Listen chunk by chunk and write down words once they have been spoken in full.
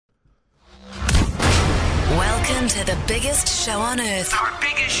in to the biggest show on earth. Our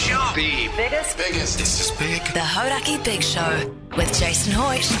biggest show. The biggest. This is big. The Hodaki Big Show with Jason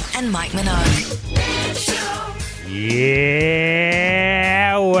Hoyt and Mike Minogue. Yeah,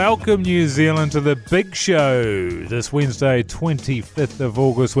 welcome New Zealand to the Big Show this Wednesday, 25th of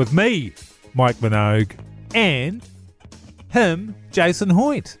August with me, Mike Minogue, and him, Jason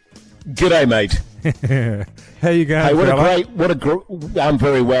Hoyt. G'day, mate. How you going, Hey, I'm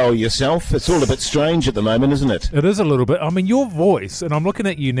very well. Yourself? It's all a bit strange at the moment, isn't it? It is a little bit. I mean, your voice, and I'm looking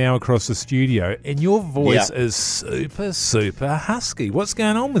at you now across the studio, and your voice is super husky. What's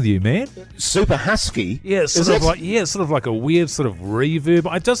going on with you, man? Super husky? Yeah, it's sort of like a weird sort of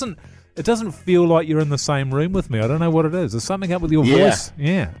reverb. It doesn't feel like you're in the same room with me. I don't know what it is. There's something up with your voice.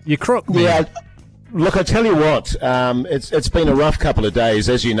 Yeah, you're crook, man. Yeah. Look, I tell you what, it's been a rough couple of days.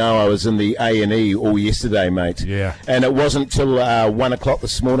 As you know, I was in the A&E all yesterday, mate. Yeah. And it wasn't till 1 o'clock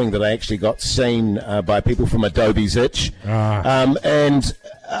this morning that I actually got seen by people from Adobe's Itch. And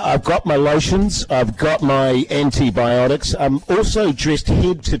I've got my lotions, I've got my antibiotics. I'm also dressed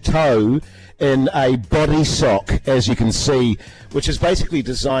head to toe in a body sock, as you can see, which is basically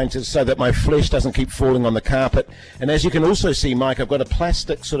designed so that my flesh doesn't keep falling on the carpet. And as you can also see, Mike, I've got a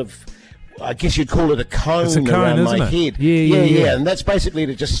plastic sort of, I guess you'd call it a cone around my head. Yeah. And that's basically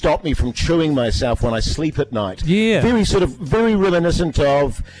to just stop me from chewing myself when I sleep at night. Yeah. Very reminiscent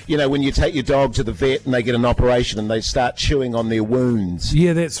of, when you take your dog to the vet and they get an operation and they start chewing on their wounds.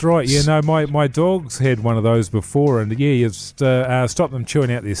 Yeah, that's right. Yeah, no, my dog's had one of those before, and you stop them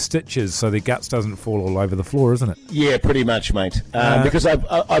chewing out their stitches so their guts doesn't fall all over the floor, isn't it? Yeah, pretty much, mate. Because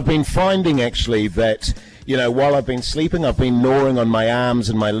I've been finding actually that, while I've been sleeping, I've been gnawing on my arms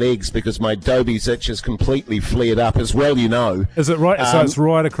and my legs because my Adobe's Itch has completely flared up as well, Is it right? So it's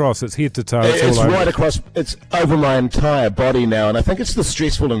right across, it's head to toe. It's all right across, it's over my entire body now, and I think it's the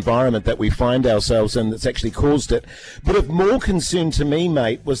stressful environment that we find ourselves in that's actually caused it. But of more concern to me,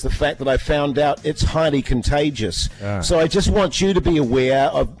 mate, was the fact that I found out it's highly contagious. So I just want you to be aware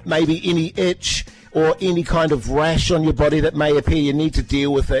of maybe any itch or any kind of rash on your body that may appear. You need to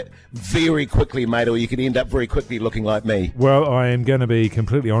deal with it very quickly, mate, or you could end up very quickly looking like me. Well, I am going to be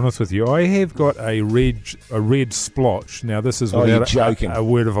completely honest with you. I have got a red splotch. Now, this is without a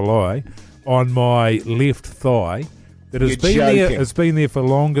word of a lie, on my left thigh. That has been there. It's been there for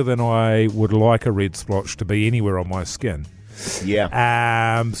longer than I would like a red splotch to be anywhere on my skin.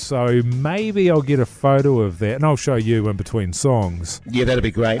 Yeah. So maybe I'll get a photo of that, and I'll show you in between songs. Yeah, that'd be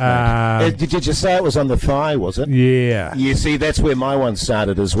great, mate. Did you say it was on the thigh, was it? Yeah. You see, that's where my one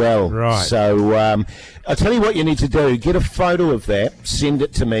started as well. Right. So I'll tell you what you need to do. Get a photo of that, send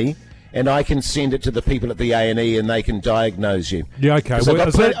it to me, and I can send it to the people at the A&E, and they can diagose you. Yeah, okay. Well,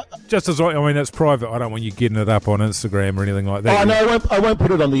 that's private. I don't want you getting it up on Instagram or anything like that. Oh, no, I won't put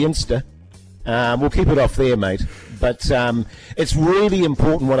it on the Insta. We'll keep it off there, mate. But it's really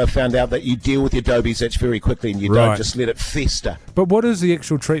important what I found out, that you deal with your Adobe's Itch very quickly and you don't just let it fester. But what is the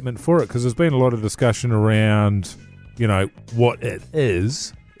actual treatment for it? Because there's been a lot of discussion around, what it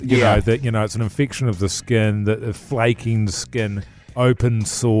is. You know, that, it's an infection of the skin, the flaking skin, open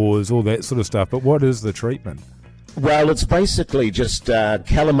sores, all that sort of stuff. But what is the treatment? Well, it's basically just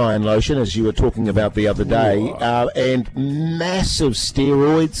calamine lotion, as you were talking about the other day, and massive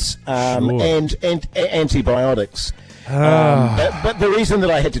steroids and antibiotics. But the reason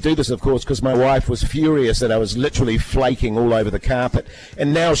that I had to do this, of course, because my wife was furious that I was literally flaking all over the carpet,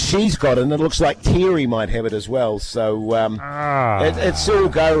 and now she's got it, and it looks like Terry might have it as well. So it's all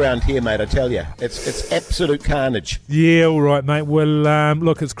go around here, mate, I tell you. It's absolute carnage. Yeah, all right, mate. Well,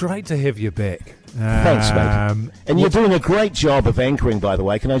 look, it's great to have you back. Thanks, mate. And you're doing a great job of anchoring, by the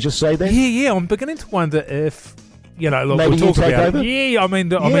way. Can I just say that? Yeah. I'm beginning to wonder if, look, maybe we'll talk you take about over? it. Yeah, I mean,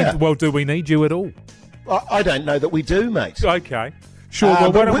 well, do we need you at all? I don't know that we do, mate. Okay. Sure,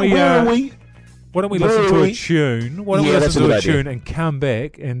 well, why don't we... Why don't we listen to a tune? Why don't we listen to a tune and come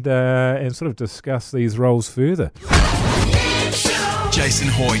back and sort of discuss these roles further? Jason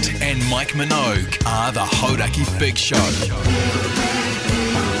Hoyt and Mike Minogue are the Hodaki Big Show.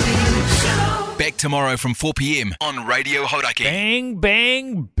 Back tomorrow from 4 p.m. on Radio Hodaki. Bang,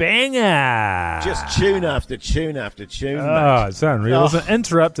 bang, banger. Just tune after tune after tune, mate. It's unreal. It was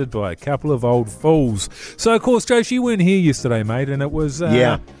interrupted by a couple of old fools. So, of course, Josh, you weren't here yesterday, mate, and it was...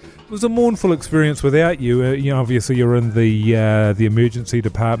 It was a mournful experience without you. Obviously you're in the emergency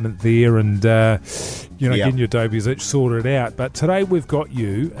department there, and getting your Adobe's Itch sorted out. But today we've got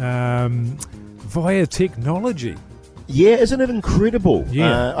you via technology. Yeah, isn't it incredible?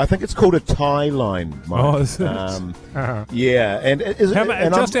 Yeah, I think it's called a tie line, Mike. Oh, is it? Yeah, and out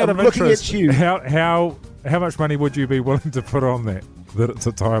of looking interest, at you. How much money would you be willing to put on that it's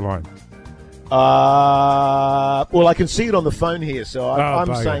a tie line? Well, I can see it on the phone here, so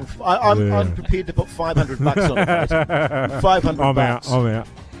I'm saying I'm prepared to put $500 on it, mate. $500. I'm out.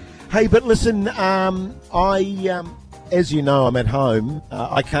 Hey, but listen, as you know, I'm at home.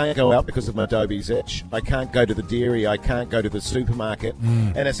 I can't go out because of my Dobie's itch. I can't go to the dairy. I can't go to the supermarket.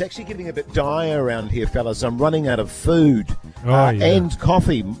 And it's actually getting a bit dire around here, fellas. I'm running out of food and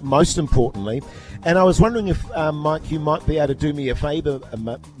coffee, most importantly. And I was wondering if, Mike, you might be able to do me a favour,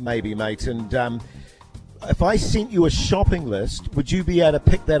 maybe, mate. And if I sent you a shopping list, would you be able to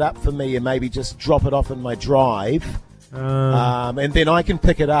pick that up for me and maybe just drop it off in my drive? And then I can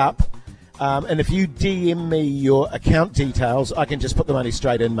pick it up. And if you DM me your account details, I can just put the money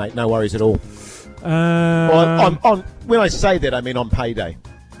straight in, mate. No worries at all. When I say that, I mean on payday.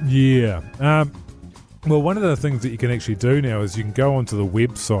 Yeah. Well, one of the things that you can actually do now is you can go onto the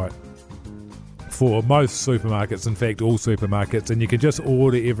website for most supermarkets, in fact, all supermarkets, and you can just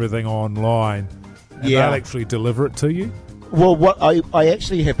order everything online, and they'll actually deliver it to you. Well, what I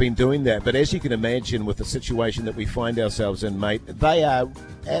actually have been doing that, but as you can imagine with the situation that we find ourselves in, mate, they are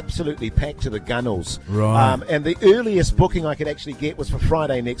absolutely packed to the gunnels. Right. And the earliest booking I could actually get was for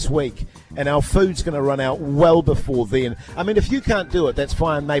Friday next week, and our food's going to run out well before then. I mean, if you can't do it, that's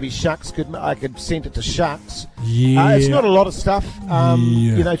fine. Maybe I could send it to Shucks. Yeah. It's not a lot of stuff.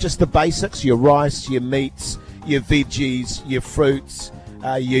 You know, just the basics, your rice, your meats, your veggies, your fruits,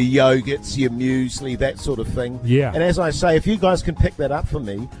 your yogurts, your muesli, that sort of thing. Yeah. And as I say, if you guys can pick that up for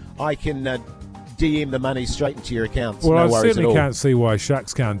me, I can DM the money straight into your accounts. Well, no I worries certainly at all. can't see why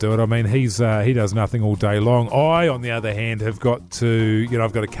Shucks can't do it. I mean, he does nothing all day long. I, on the other hand, have got to,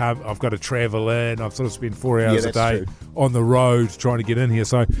 I've got to travel in. I've sort of spent 4 hours a day on the road trying to get in here.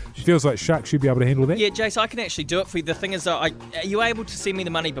 So it feels like Shucks should be able to handle that. Yeah, Jace, I can actually do it for you. The thing is, though, are you able to send me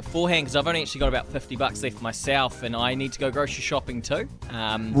the money beforehand? Because I've only actually got about $50 left myself, and I need to go grocery shopping too.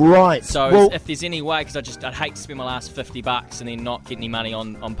 Right. So if there's any way, because I'd hate to spend my last $50 and then not get any money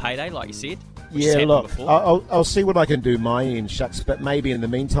on payday, like you said. Yeah, look, I'll see what I can do my end, Shucks, but maybe in the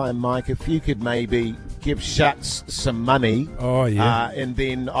meantime, Mike, if you could maybe give Shucks some money. Oh, yeah. And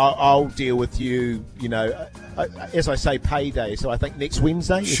then I'll deal with you, as I say, payday. So I think next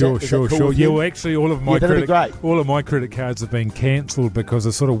Wednesday. Sure. Cool Yeah, well, actually, all of my credit cards have been cancelled because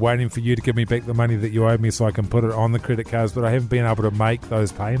I'm sort of waiting for you to give me back the money that you owe me so I can put it on the credit cards, but I haven't been able to make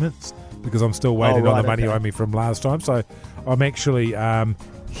those payments because I'm still waiting on the money you owe me from last time. So I'm actually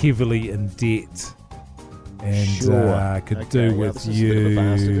heavily in debt, and could do with this is a bit of a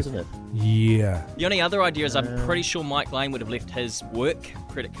bastard, isn't it? Yeah. The only other idea is I'm pretty sure Mike Lane would have left his work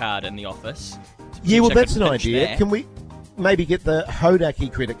credit card in the office. Yeah, well, that's an idea. That. Can we maybe get the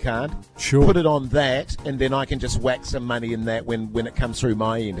Hodaki credit card, put it on that, and then I can just whack some money in that when it comes through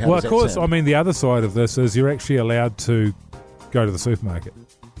my end? Well, of course, I mean, the other side of this is you're actually allowed to go to the supermarket.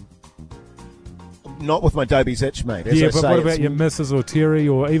 Not with my Dobie's itch, mate. But what about your missus or Terry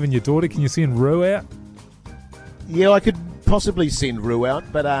or even your daughter? Can you send Rue out? Yeah, I could possibly send Rue out,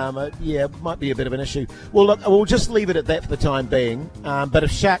 but it might be a bit of an issue. Well, look, we'll just leave it at that for the time being. But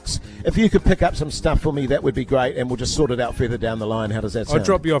if you could pick up some stuff for me, that would be great, and we'll just sort it out further down the line. How does that sound? I'll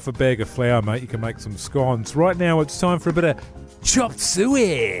drop you off a bag of flour, mate. You can make some scones. Right now, it's time for a bit of chop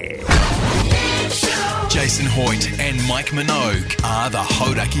suey. Jason Hoyt and Mike Minogue are the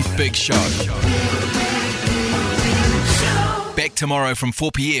Hodaki Big Show. Back tomorrow from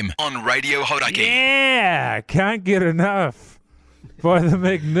 4 p.m. on Radio Hodaki. Yeah, can't get enough by the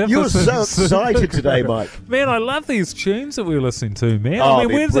magnificent. You're so excited today, Mike. Man, I love these tunes that we're listening to, man. Oh, I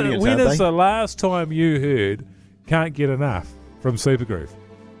mean, when is they? the last time you heard Can't Get Enough from Supergroove?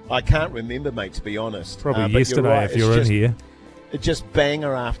 I can't remember, mate, to be honest. Probably yesterday if you're in here. It's just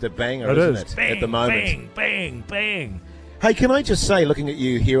banger after banger, isn't it? Bang, at the moment. Bang, bang, bang. Hey, can I just say, looking at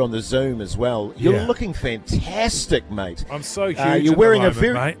you here on the Zoom as well, you're looking fantastic, mate. I'm so huge. You're wearing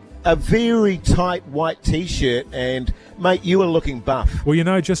mate. a very tight white T-shirt, and, mate, you are looking buff.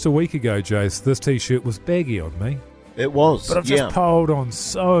 Well, just a week ago, Jace, this T-shirt was baggy on me. It was, but I've just piled on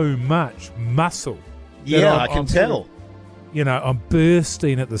so much muscle. Yeah, I can tell. I'm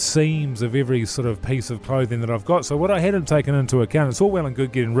bursting at the seams of every sort of piece of clothing that I've got. So what I hadn't taken into account, it's all well and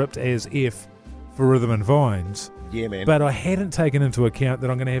good getting ripped as F for Rhythm and Vines. Yeah, man. But I hadn't taken into account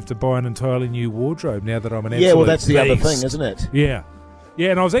that I'm going to have to buy an entirely new wardrobe now that I'm an absolute Yeah, well, that's the beast. other thing, isn't it? Yeah.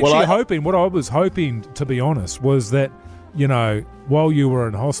 Yeah, and I was actually hoping, what I was hoping, to be honest, was that, while you were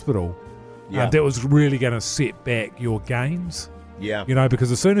in hospital, that was really going to set back your gains. Yeah.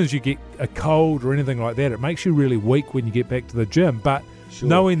 Because as soon as you get a cold or anything like that, it makes you really weak when you get back to the gym. But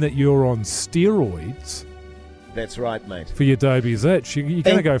knowing that you're on steroids... That's right, mate. For your Dobie's itch, you're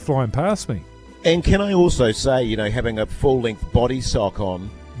going to go flying past me. And can I also say, having a full-length body sock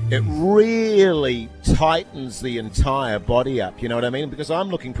on, It really tightens the entire body up, you know what I mean? Because I'm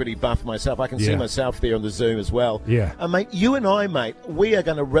looking pretty buff myself. I can see myself there on the Zoom as well. Yeah. Mate, you and I, mate, we are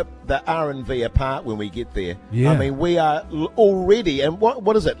going to rip the R&V apart when we get there. Yeah. I mean, we are already, and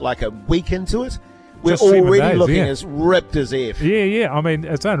what is it, like a week into it? We're Just 7 already days, looking yeah. as ripped as F. Yeah. I mean,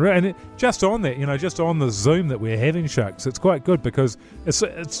 it's unreal. And just on that, just on the Zoom that we're having, Shucks, it's quite good because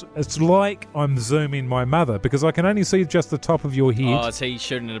it's like I'm Zooming my mother because I can only see just the top of your head. Oh, is he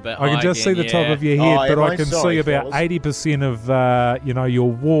shooting it a bit I can high just again? see the top of your head, but I can sorry, see about fellas. 80% of your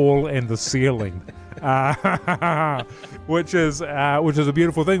wall and the ceiling, which is a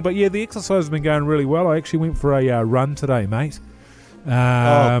beautiful thing. But yeah, the exercise has been going really well. I actually went for a run today, mate.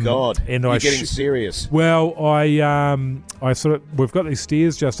 Oh God! And You're getting serious. Well, we've got these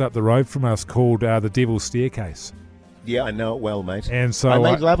stairs just up the road from us called the Devil's Staircase. Yeah, I know it well, mate. And so I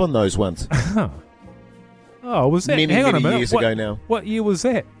made love on those once. Oh, was that? Many, hang on a many minute. years What- ago now. What year was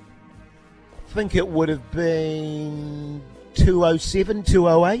that? I think it would have been 207,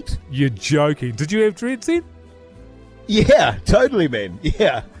 208. You're joking. Did you have dreads then? Yeah, totally, man.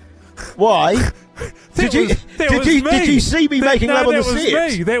 Yeah. Why? Did you see me making love on the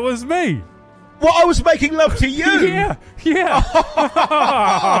set? That was me. Well, I was making love to you.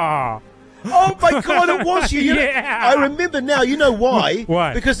 Yeah. Oh my God, it was you. Yeah. I remember now. You know why?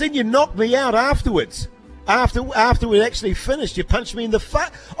 Why? Because then you knocked me out afterwards. After we actually finished, you punched me in the face.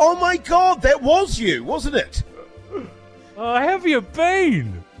 Oh my God, that was you, wasn't it? Oh, how have you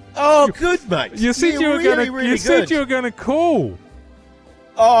been? Oh, good, mate. You said you were really, gonna. really You said good. you were gonna call.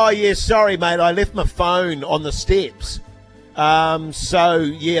 Oh, yeah, sorry, mate. I left my phone on the steps. So,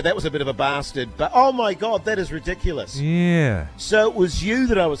 yeah, that was a bit of a bastard. But, oh, my God, that is ridiculous. Yeah. So it was you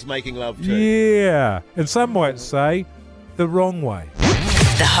that I was making love to. Yeah. And some might say the wrong way.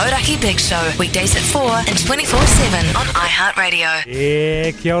 The Hodaki Big Show, weekdays at 4 and 24/7 on iHeartRadio.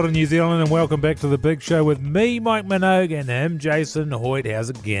 Yeah, kia ora, New Zealand, and welcome back to the Big Show with me, Mike Minogue, and him, Jason Hoyt. How's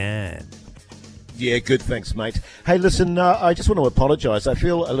it going? Yeah, good, thanks, mate. Hey, listen, I just want to apologise. I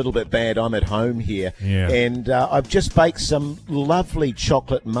feel a little bit bad. I'm at home here, and I've just baked some lovely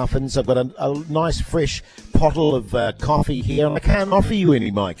chocolate muffins. I've got a nice fresh bottle of coffee here, and I can't offer you any,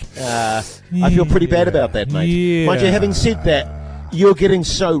 Mike. I feel pretty bad about that, mate. Yeah. Mind you, having said that, you're getting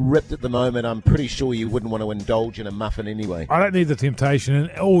so ripped at the moment, I'm pretty sure you wouldn't want to indulge in a muffin anyway. I don't need the temptation, and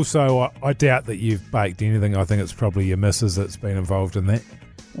also I doubt that you've baked anything. I think it's probably your missus that's been involved in that.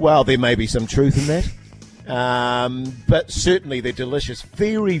 Well, there may be some truth in that. But certainly they're delicious.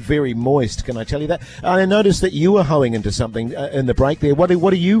 Very, very moist, can I tell you that? I noticed that you were hoeing into something in the break there. What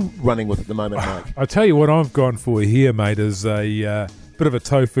are you running with at the moment, Mike? I tell you what I've gone for here, mate, is a bit of a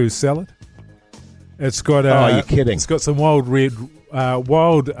tofu salad. It's got you're kidding. It's got some wild rice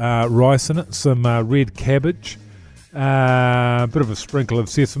in it, some red cabbage, a bit of a sprinkle of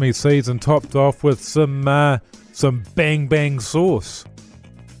sesame seeds, and topped off with some bang bang sauce.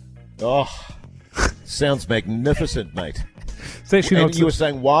 Oh, sounds magnificent, mate. It's actually And you were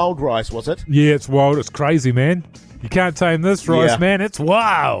saying wild rice, was it? Yeah, it's wild. It's crazy, man. You can't tame this rice, Yeah. man. It's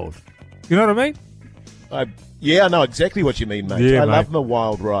wild. You know what I mean? I know exactly what you mean, mate. Yeah, I mate. love my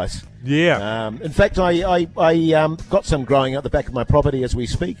wild rice. Yeah. In fact, I got some growing out the back of my property as we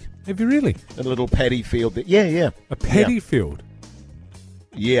speak. Have you really? In a little paddy field. Yeah. A paddy field?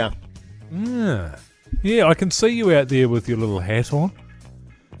 Yeah. Yeah, I can see you out there with your little hat on.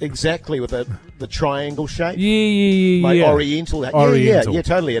 Exactly, with the triangle shape. Yeah. My oriental. Oriental. Yeah,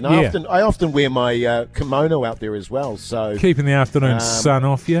 totally. And Yeah. I often wear my kimono out there as well. So Keeping the afternoon sun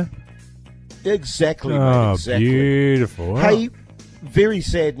off you. exactly, mate. Oh, Exactly. beautiful. Hey, very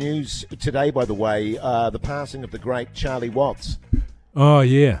sad news today, by the way. The passing of the great Charlie Watts. Oh,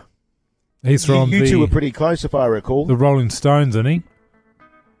 yeah. He's from you two were pretty close, if I recall. the Rolling Stones, isn't he?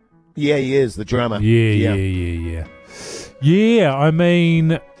 Yeah, he is the drummer. Yeah. Yeah, I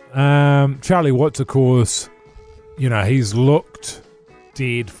mean, Charlie Watts, of course, he's looked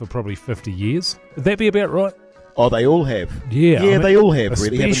dead for probably 50 years. Would that be about right? Oh, they all have. Yeah. I mean, they all have,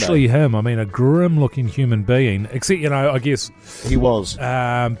 really, haven't especially him. I mean, a grim-looking human being. Except, I guess... He was.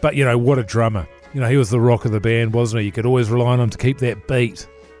 But, what a drummer. He was the rock of the band, wasn't he? You could always rely on him to keep that beat.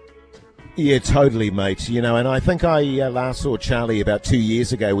 Yeah, totally, mate. And I think I last saw Charlie about 2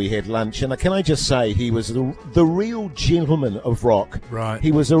 years ago. We had lunch, and can I just say he was the real gentleman of rock. Right.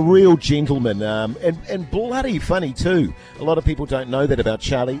 He was a real gentleman, and bloody funny too. A lot of people don't know that about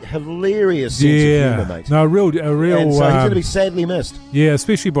Charlie. Hilarious sense of humour, mate. No, a real. And so he's going to be sadly missed. Yeah,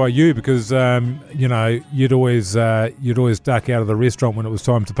 especially by you because you'd always duck out of the restaurant when it was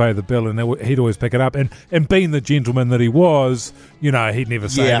time to pay the bill, and he'd always pick it up. And being the gentleman that he was, he'd never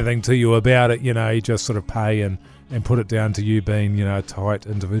say anything to you about it. He'd just sort of pay and and put it down to you being, a tight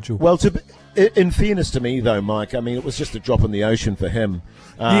individual. Well, in fairness to me, though, Mike, I mean, it was just a drop in the ocean for him.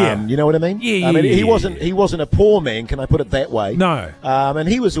 You know what I mean? Yeah, I mean, yeah, he wasn't a poor man. Can I put it that way? No. And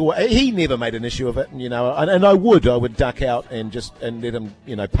he never made an issue of it. And I would duck out and let him,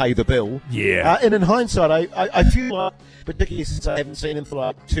 pay the bill. Yeah. And in hindsight, I feel like, particularly since I haven't seen him for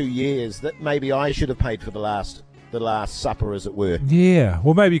like 2 years, that maybe I should have paid for the last supper, as it were. Yeah.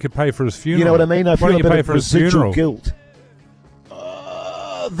 Well, maybe you could pay for his funeral. You know what I mean? I feel Why don't a you bit pay of for his residual funeral? guilt.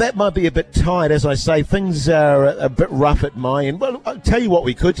 That might be a bit tight, as I say. Things are a bit rough at my end. Well, I'll tell you what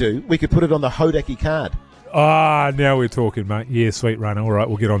we could do. We could put it on the Hodaki card. Now we're talking, mate. Yeah, sweet run. All right,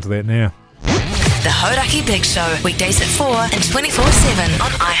 we'll get on to that now. The Hodaki Big Show, weekdays at 4 and 24/7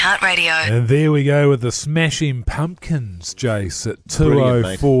 on iHeartRadio. And there we go with the Smashing Pumpkins, Jace, at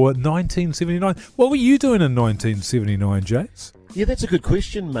 2:04, 1979. What were you doing in 1979, Jace? Yeah, that's a good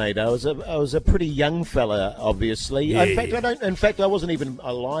question, mate. I was a pretty young fella, obviously. Yeah. In fact, I wasn't even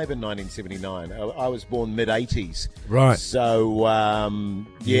alive in 1979. I was born mid-80s. Right. So,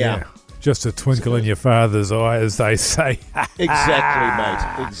 yeah. Just a twinkle in your father's eye, as they say. Exactly,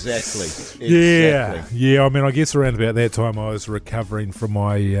 mate. Exactly. Yeah. I mean, I guess around about that time, I was recovering from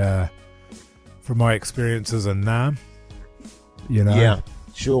my experiences in Nam. Yeah,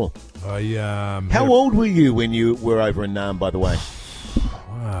 sure. How old were you when you were over in Nam, by the way?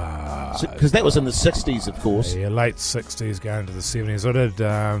 Because that was in the 60s, of course. Yeah, late 60s, going to the 70s. I did.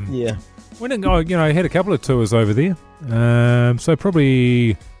 Yeah. Went and I had a couple of tours over there. So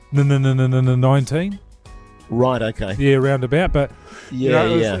probably 19. Right. Okay. Yeah, roundabout. But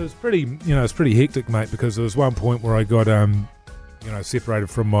it was pretty. It was pretty hectic, mate. Because there was one point where I got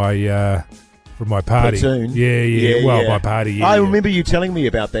separated from my party. Platoon. Yeah. My party. Yeah, I remember you telling me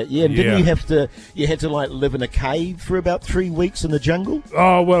about that. Yeah. Didn't Yeah. you had to like live in a cave for about 3 weeks in the jungle?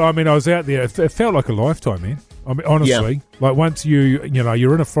 Oh well, I mean, I was out there. It felt like a lifetime, man. I mean, honestly, like once you're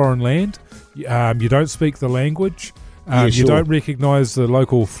in a foreign land, you don't speak the language, you don't recognise the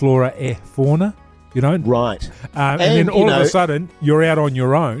local flora and fauna. Right. And then all of a sudden, you're out on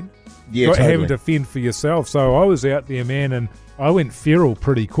your own. Yeah, You're totally. having to fend for yourself. So I was out there, man, and I went feral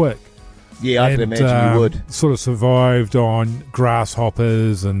pretty quick. Yeah, I can imagine you would. Sort of survived on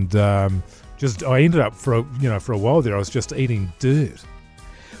grasshoppers and I ended up for a while there. I was just eating dirt.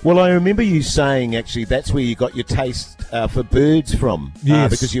 Well, I remember you saying actually that's where you got your taste for birds from.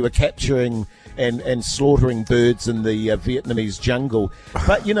 Yes. Because you were capturing and slaughtering birds in the Vietnamese jungle.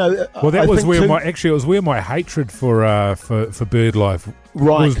 But well, that was where it was where my hatred for bird life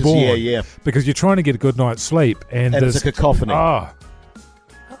was born. Yeah. Because you're trying to get a good night's sleep and it's a cacophony.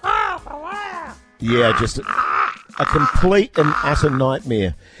 Yeah, just a complete and utter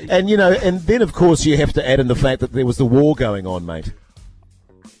nightmare. And and then of course you have to add in the fact that there was the war going on, mate.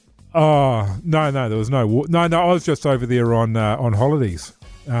 Oh no, there was no war. No, I was just over there on holidays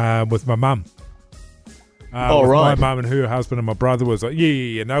with my mum. Right. My mum and her husband and my brother was like,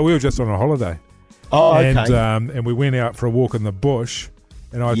 yeah. No, we were just on a holiday. Oh, okay. And we went out for a walk in the bush,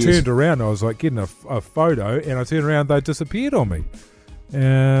 and I turned around. I was like getting a photo, and I turned around. They disappeared on me.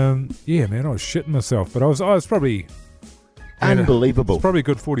 Yeah, man, I was shitting myself. But I was probably unbelievable. It's probably a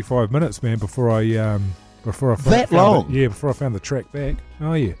good 45 minutes, man, before I before I found the track back.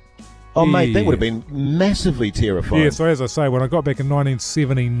 Oh yeah. Oh, mate, that would have been massively terrifying. Yeah, so as I say, when I got back in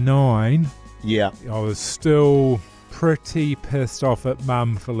 1979, I was still pretty pissed off at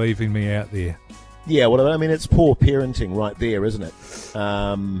Mum for leaving me out there. Yeah, well, I mean, it's poor parenting right there, isn't it?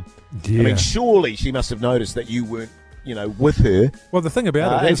 I mean, surely she must have noticed that you weren't, with her. Well, the thing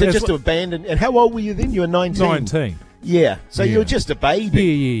about it is... just to abandon... And how old were you then? You were 19? 19. Yeah, so you were just a baby.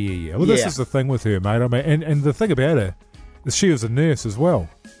 Yeah. Well, this is the thing with her, mate. I mean, and the thing about her is she was a nurse as well.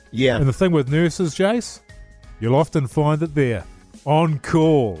 Yeah. And the thing with nurses, Jace, you'll often find that they're on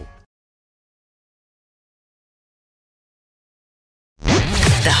call.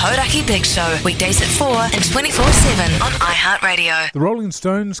 The Hodaki Big Show, weekdays at 4 and 24/7 on iHeartRadio. The Rolling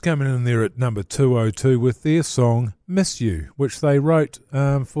Stones coming in there at number 202 with their song Miss You, which they wrote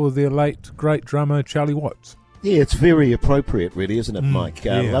for their late great drummer Charlie Watts. Yeah, it's very appropriate, really, isn't it, Mike?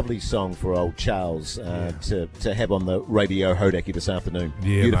 Lovely song for old Charles to have on the radio Hodaki this afternoon.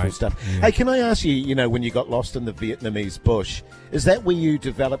 Yeah, beautiful mate. stuff. Yeah. Hey, can I ask you, when you got lost in the Vietnamese bush, is that where you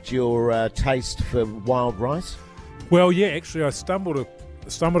developed your taste for wild rice? Well, yeah, actually, I stumbled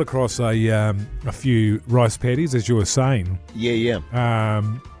across a few rice paddies, as you were saying. Yeah.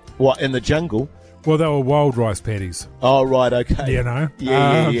 What, in the jungle? Well, they were wild rice paddies. Oh, right, okay.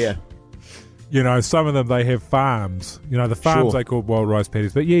 Yeah. Some of them, they have farms. The farms they call wild rice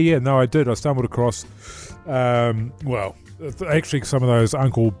paddies. But I did. I stumbled across, actually some of those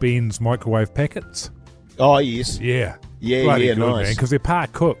Uncle Ben's microwave packets. Oh, yes. Yeah. Yeah, Bloody yeah, good, nice. man, because they're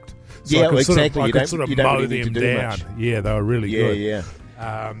part cooked. So Yeah, I could exactly. I You could don't- sort of you don't mow really need them to do down. much. Yeah, they were really Yeah, good. yeah.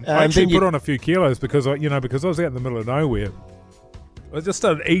 I then actually you- put on a few kilos because I was out in the middle of nowhere. I just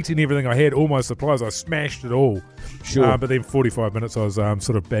started eating everything I had, all my supplies. I smashed it all. Sure. But then 45 minutes, I was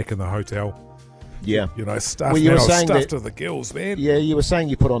sort of back in the hotel. Yeah. Stuffed. Well, you man, were I was saying stuffed that- to the gills, man. Yeah, you were saying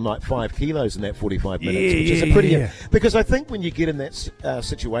you put on like 5 kilos in that 45 minutes, Yeah, which is a yeah, pretty... yeah. Because I think when you get in that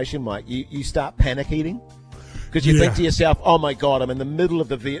situation, Mike, you start panic eating. Because you think to yourself, oh my God, I'm in the middle of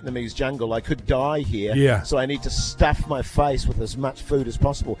the Vietnamese jungle. I could die here. Yeah. So I need to stuff my face with as much food as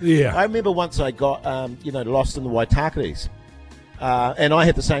possible. Yeah. I remember once I got, lost in the Waitakaris. And I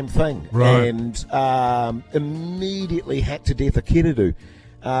had the same thing. Right. And immediately hacked to death a kiridu.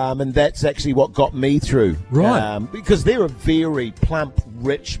 And that's actually what got me through. Right. Because they're a very plump,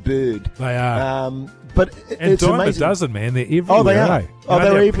 rich bird. They are. But And it's dime a amazing. dozen, man. They're everywhere. Oh, they are. eh? Oh, No,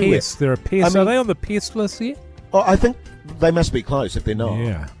 they're they're everywhere. Pests. They're a pest. I mean- Are they on the pest list yet? Oh, I think they must be close if they're not.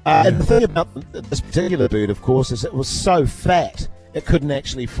 Yeah. And the thing about this particular bird, of course, is it was so fat it couldn't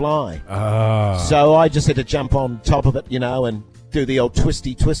actually fly. Ah. So I just had to jump on top of it, and do the old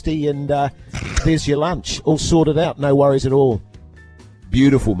twisty, and there's your lunch, all sorted out, no worries at all.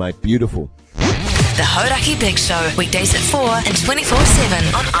 Beautiful, mate, beautiful. The Hodaki Big Show, weekdays at 4 and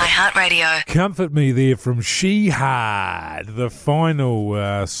 24/7 on iHeartRadio. Comfort Me there from She Hard, the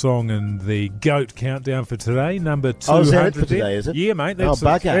final song in the GOAT countdown for today, number 200. Oh, is that it for today, is it? Yeah, mate, Oh,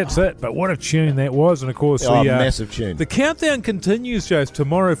 bugger. that's it. But what a tune that was. And, of course, Oh, the massive tune. The countdown continues, Jace,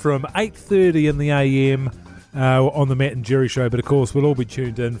 tomorrow from 8:30 in the AM on the Matt and Jerry Show. But, of course, we'll all be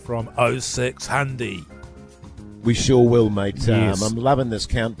tuned in from 0600. We sure will, mate. Yes. I'm loving this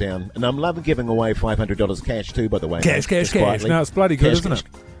countdown, and I'm loving giving away $500 cash too, by the way. Cash. Just quietly. No, it's bloody good, Cash, isn't cash. it?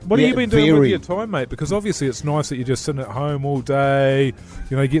 What have Yeah, you been doing with very. your time, mate? Because obviously it's nice that you're just sitting at home all day.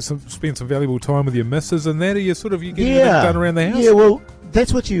 Spend some valuable time with your missus and that. Are you getting everything done around the house? Yeah, well,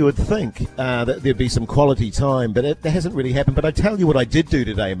 that's what you would think, that there'd be some quality time, but it hasn't really happened. But I tell you what I did do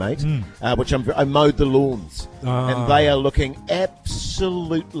today, mate, which I mowed the lawns, and they are looking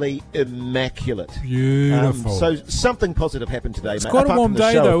absolutely immaculate. Beautiful. So something positive happened today, It's mate. quite a apart warm from the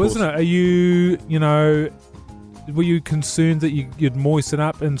day, show, though, of isn't course. it? Are you, were you concerned that you'd moisten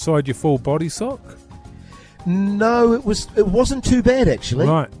up inside your full body sock? No, it wasn't too bad actually.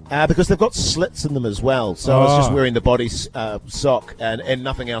 Right. Because they've got slits in them as well. So I was just wearing the body sock and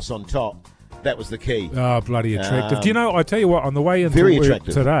nothing else on top. That was the key. Oh, bloody attractive. Do you know, I tell you what, on the way into Very work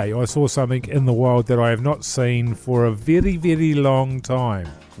attractive. today, I saw something in the wild that I have not seen for a very, very long time.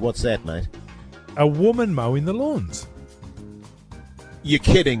 What's that, mate? A woman mowing the lawns. You're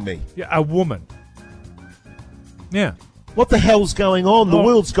kidding me. Yeah, a woman. Yeah. What the hell's going on? The Oh,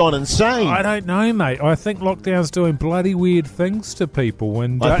 world's gone insane. I don't know, mate. I think lockdown's doing bloody weird things to people.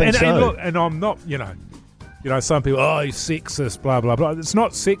 And I think and, so. and look, and I'm not, some people, he's sexist, blah, blah, blah. It's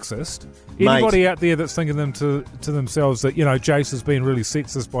not sexist. Mate. Anybody out there that's thinking to themselves that, Jace has been really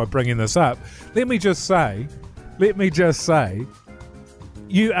sexist by bringing this up, let me just say,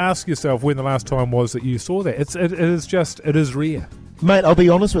 you ask yourself when the last time was that you saw that. It is rare. Mate, I'll be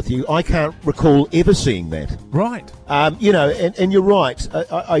honest with you. I can't recall ever seeing that. Right. And you're right.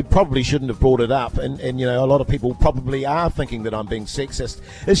 I probably shouldn't have brought it up. And a lot of people probably are thinking that I'm being sexist.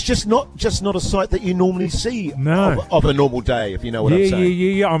 It's just not a sight that you normally see No. of a normal day, if you know what I'm saying.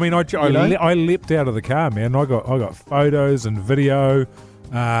 Yeah. I mean, I leapt out of the car, man. I got photos and video.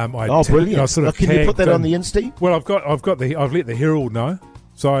 Brilliant. I sort of Can you put that tagged on in- the Insta? Well, I've let the Herald know,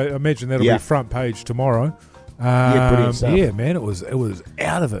 so I imagine that'll Yeah. be front page tomorrow. Brilliant stuff. Yeah, man, it was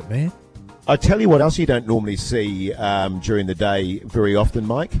out of it, man. I tell you what else you don't normally see during the day very often,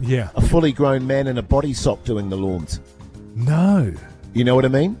 Mike. Yeah. A fully grown man in a body sock doing the lawns. No. You know what I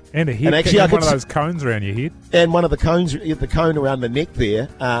mean? And a head, And actually, I and one could of s- those cones around your head. And one of the cones, the cone around the neck there.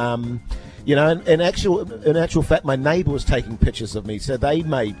 In actual fact, my neighbour was taking pictures of me, so they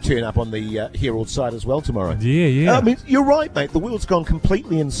may turn up on the Herald site as well tomorrow. Yeah. I mean, you're right, mate. The world's gone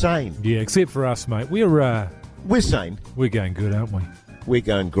completely insane. Yeah, except for us, mate. We're sane. We're going good, aren't we? We're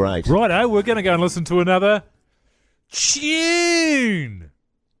going great. Righto, we're going to go and listen to another tune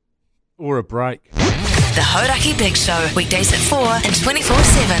or a break. The Hodaki Big Show, weekdays at 4 and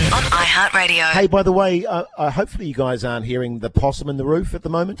 24/7 on iHeartRadio. Hey, by the way, hopefully you guys aren't hearing the possum in the roof at the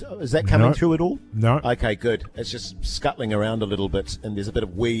moment. Is that coming No. through at all? No. Okay, good. It's just scuttling around a little bit, and there's a bit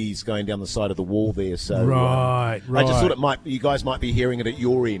of wheeze going down the side of the wall there. So Right. I just thought you guys might be hearing it at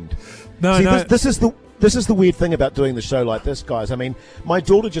your end. No, See, no. This is the weird thing about doing the show like this, guys. I mean, my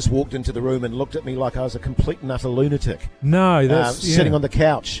daughter just walked into the room and looked at me like I was a complete and utter lunatic. No, that's Sitting on the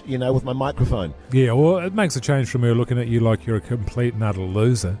couch, with my microphone. Yeah, well, it makes a change from her looking at you like you're a complete and utter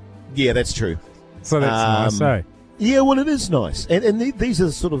loser. Yeah, that's true. So that's nice, eh? Yeah, well, it is nice. And these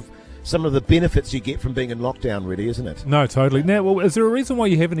are sort of some of the benefits you get from being in lockdown, really, isn't it? No, totally. Now, well, is there a reason why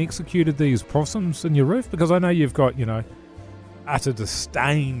you haven't executed these possums in your roof? Because I know you've got, utter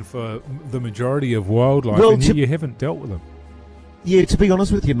disdain for the majority of wildlife, and yet you haven't dealt with them. Yeah, to be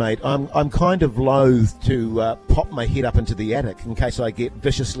honest with you, mate, I'm kind of loath to pop my head up into the attic in case I get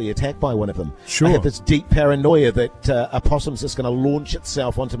viciously attacked by one of them. Sure. I have this deep paranoia that a possum's just going to launch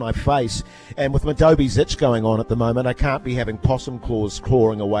itself onto my face. And with my Dobie's itch going on at the moment, I can't be having possum claws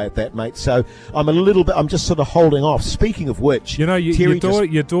clawing away at that, mate. So I'm just sort of holding off. Speaking of which, your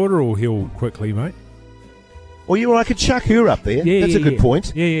daughter will heal quickly, mate. Well, I could chuck her up there. That's a good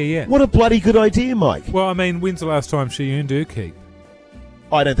point. Yeah. What a bloody good idea, Mike. Well, I mean, when's the last time she earned her keep?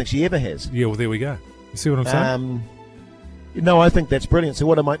 I don't think she ever has. Yeah, well, there we go. You see what I'm saying? No, I think that's brilliant. So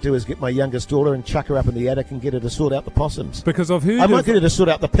what I might do is get my youngest daughter and chuck her up in the attic and get her to sort out the possums. Because I might get her to sort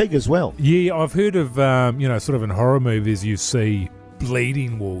out the pig as well. Yeah, I've heard of, sort of in horror movies you see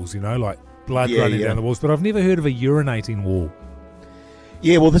bleeding walls, like blood running down the walls. But I've never heard of a urinating wall.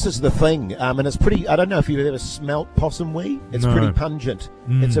 Yeah, well, this is the thing, and it's pretty. I don't know if you've ever smelt possum wee. It's pretty pungent.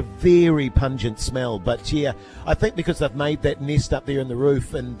 It's a very pungent smell. But yeah, I think because they've made that nest up there in the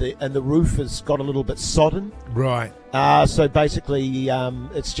roof, and the roof has got a little bit sodden. Right. So basically,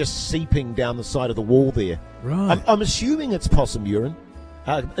 it's just seeping down the side of the wall there. Right. I'm assuming it's possum urine.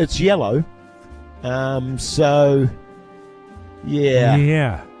 It's yellow. So yeah.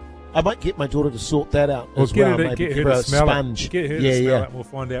 Yeah. I might get my daughter to sort that out as get well. Her, Maybe get give her her to a smell sponge. it. Get her to smell it and we'll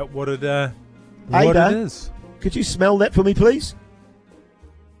find out what it Ada, is. could you smell that for me, please?